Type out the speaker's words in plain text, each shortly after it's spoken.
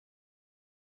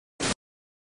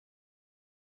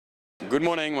Good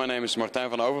morning, my name is Martijn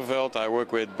van Overveld. I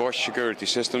work with Bosch Security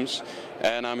Systems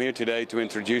and I'm here today to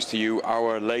introduce to you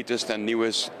our latest and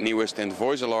newest in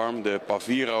voice alarm, the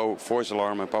Paviro voice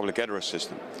alarm and public address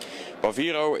system.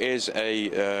 Paviro is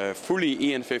a fully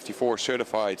EN54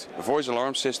 certified voice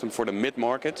alarm system for the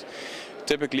mid-market,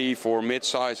 typically for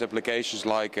mid-size applications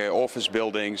like office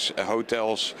buildings,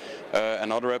 hotels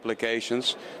and other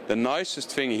applications. The nicest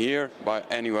thing here,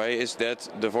 anyway, is that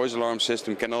the voice alarm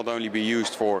system can not only be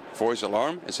used for voice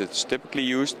alarm, as it's typically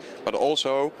used, but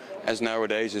also, as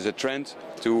nowadays is a trend,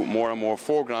 to more and more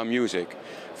foreground music.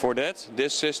 For that,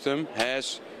 this system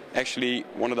has actually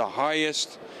one of the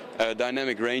highest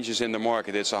dynamic ranges in the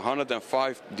market. It's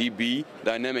 105 dB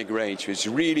dynamic range, which is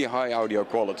really high audio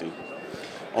quality.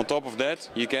 On top of that,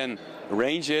 you can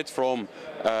range it from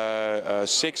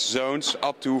 6 zones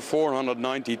up to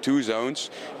 492 zones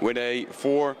with a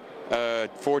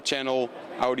 4-channel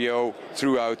audio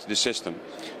throughout the system.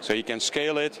 So you can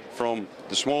scale it from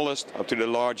the smallest up to the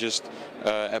largest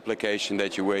application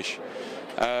that you wish.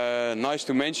 Nice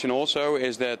to mention also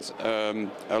is that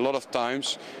a lot of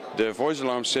times the voice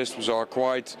alarm systems are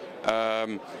quite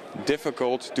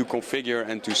difficult to configure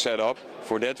and to set up.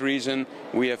 For that reason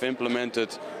we have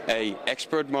implemented an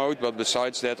expert mode, but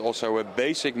besides that also a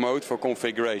basic mode for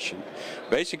configuration.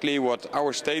 Basically what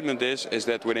our statement is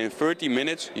that within 30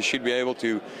 minutes you should be able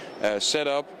to set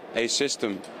up a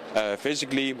system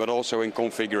physically but also in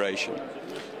configuration.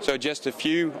 So just a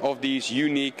few of these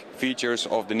unique features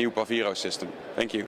of the new Paviro system. Thank you.